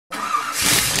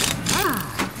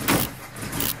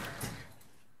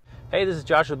Hey, this is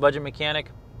Josh with Budget Mechanic.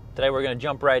 Today we're going to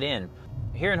jump right in.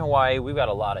 Here in Hawaii, we've got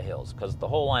a lot of hills because the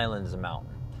whole island is a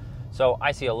mountain. So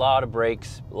I see a lot of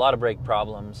brakes, a lot of brake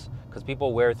problems because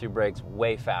people wear through brakes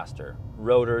way faster.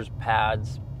 Rotors,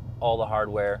 pads, all the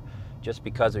hardware, just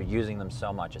because they're using them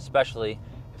so much, especially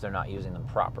if they're not using them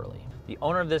properly. The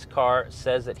owner of this car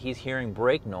says that he's hearing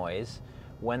brake noise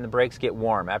when the brakes get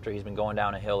warm after he's been going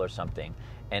down a hill or something.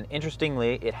 And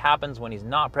interestingly, it happens when he's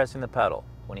not pressing the pedal.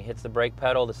 When he hits the brake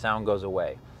pedal, the sound goes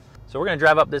away. So we're gonna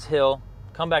drive up this hill,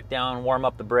 come back down, warm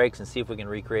up the brakes, and see if we can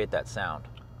recreate that sound.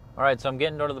 All right, so I'm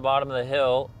getting to the bottom of the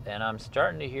hill, and I'm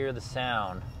starting to hear the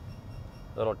sound,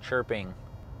 a little chirping.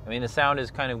 I mean, the sound is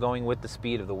kind of going with the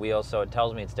speed of the wheel, so it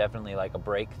tells me it's definitely like a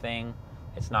brake thing.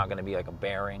 It's not gonna be like a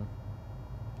bearing.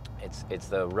 It's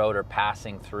the rotor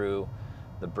passing through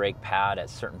the brake pad at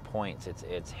certain points.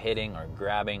 It's hitting or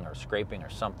grabbing or scraping or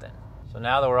something. So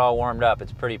now that we're all warmed up,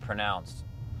 it's pretty pronounced.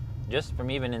 Just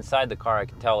from even inside the car, I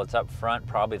can tell it's up front,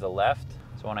 probably the left.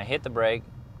 So when I hit the brake,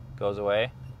 it goes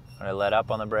away. When I let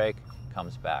up on the brake, it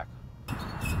comes back.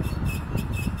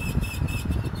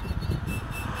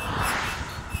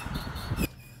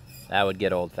 That would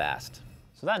get old fast.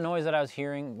 So that noise that I was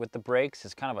hearing with the brakes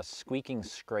is kind of a squeaking,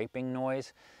 scraping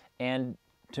noise. And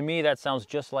to me, that sounds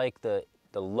just like the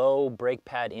low brake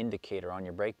pad indicator on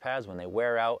your brake pads. When they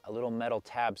wear out, a little metal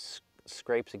tab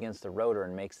scrapes against the rotor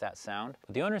and makes that sound.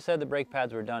 But the owner said the brake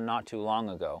pads were done not too long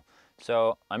ago,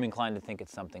 so I'm inclined to think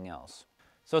it's something else.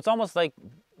 So it's almost like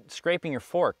scraping your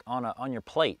fork on your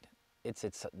plate. It's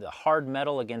the hard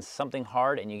metal against something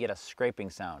hard, and you get a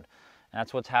scraping sound. And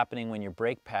that's what's happening when your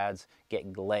brake pads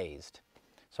get glazed.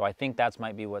 So I think that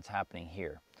might be what's happening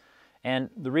here. And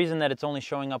the reason that it's only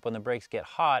showing up when the brakes get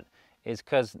hot is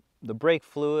because the brake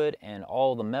fluid and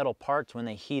all the metal parts, when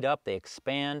they heat up, they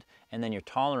expand, and then your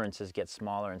tolerances get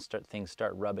smaller and things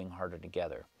start rubbing harder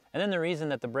together. And then the reason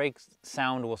that the brake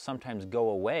sound will sometimes go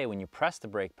away when you press the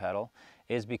brake pedal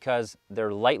is because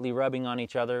they're lightly rubbing on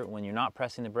each other when you're not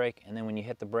pressing the brake, and then when you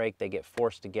hit the brake, they get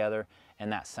forced together,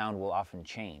 and that sound will often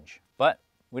change. But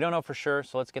we don't know for sure,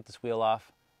 so let's get this wheel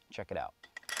off, check it out.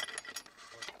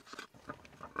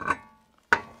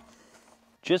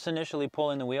 Just initially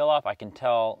pulling the wheel off, I can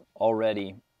tell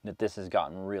already that this has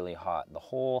gotten really hot. The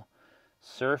whole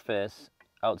surface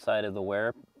outside of the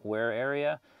wear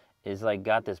area is like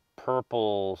got this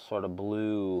purple sort of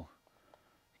blue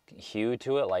hue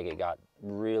to it, like it got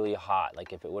really hot,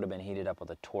 like if it would have been heated up with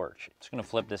a torch. Just gonna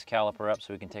flip this caliper up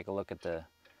so we can take a look at the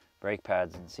brake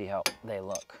pads and see how they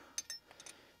look.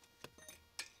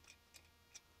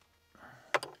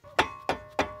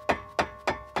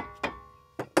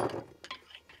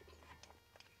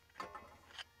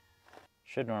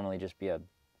 Should normally just be a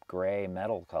gray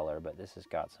metal color, but this has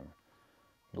got some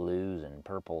blues and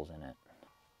purples in it.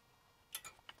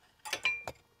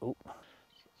 Ooh.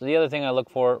 So the other thing I look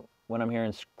for when I'm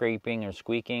hearing scraping or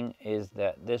squeaking is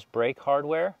that this brake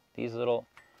hardware, these little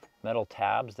metal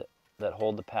tabs that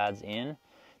hold the pads in,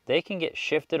 they can get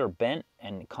shifted or bent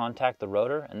and contact the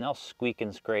rotor, and they'll squeak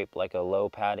and scrape like a low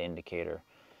pad indicator.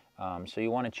 So you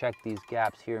want to check these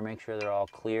gaps here, make sure they're all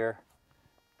clear,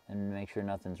 and make sure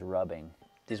nothing's rubbing.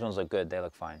 These ones look good, they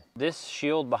look fine. This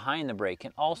shield behind the brake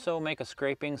can also make a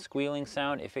scraping, squealing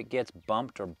sound if it gets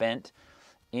bumped or bent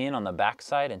in on the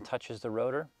backside and touches the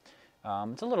rotor.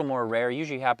 It's a little more rare.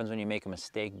 Usually happens when you make a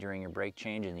mistake during your brake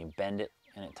change and you bend it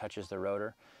and it touches the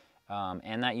rotor.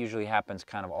 And that usually happens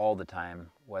kind of all the time,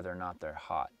 whether or not they're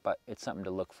hot, but it's something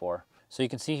to look for. So you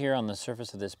can see here on the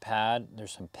surface of this pad,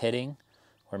 there's some pitting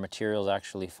where material's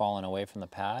actually fallen away from the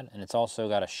pad, and it's also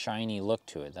got a shiny look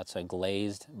to it. That's a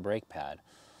glazed brake pad.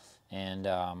 And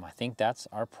I think that's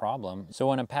our problem. So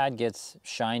when a pad gets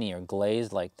shiny or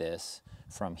glazed like this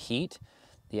from heat,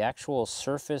 the actual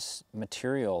surface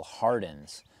material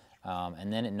hardens,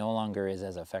 and then it no longer is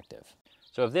as effective.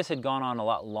 So if this had gone on a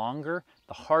lot longer,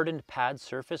 the hardened pad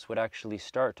surface would actually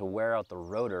start to wear out the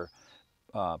rotor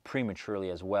prematurely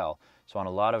as well. So on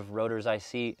a lot of rotors I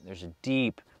see, there's a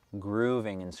deep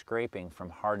grooving and scraping from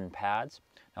hardened pads.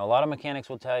 Now a lot of mechanics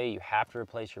will tell you have to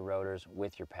replace your rotors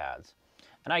with your pads.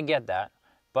 And I get that,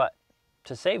 but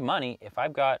to save money, if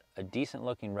I've got a decent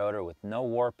looking rotor with no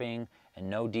warping and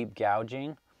no deep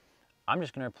gouging, I'm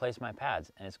just gonna replace my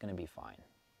pads and it's gonna be fine.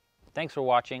 Thanks for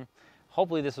watching.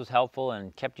 Hopefully this was helpful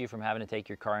and kept you from having to take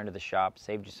your car into the shop,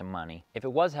 saved you some money. If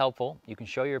it was helpful, you can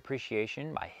show your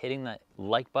appreciation by hitting the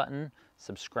like button,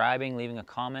 subscribing, leaving a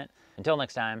comment. Until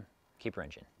next time, keep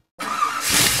wrenching.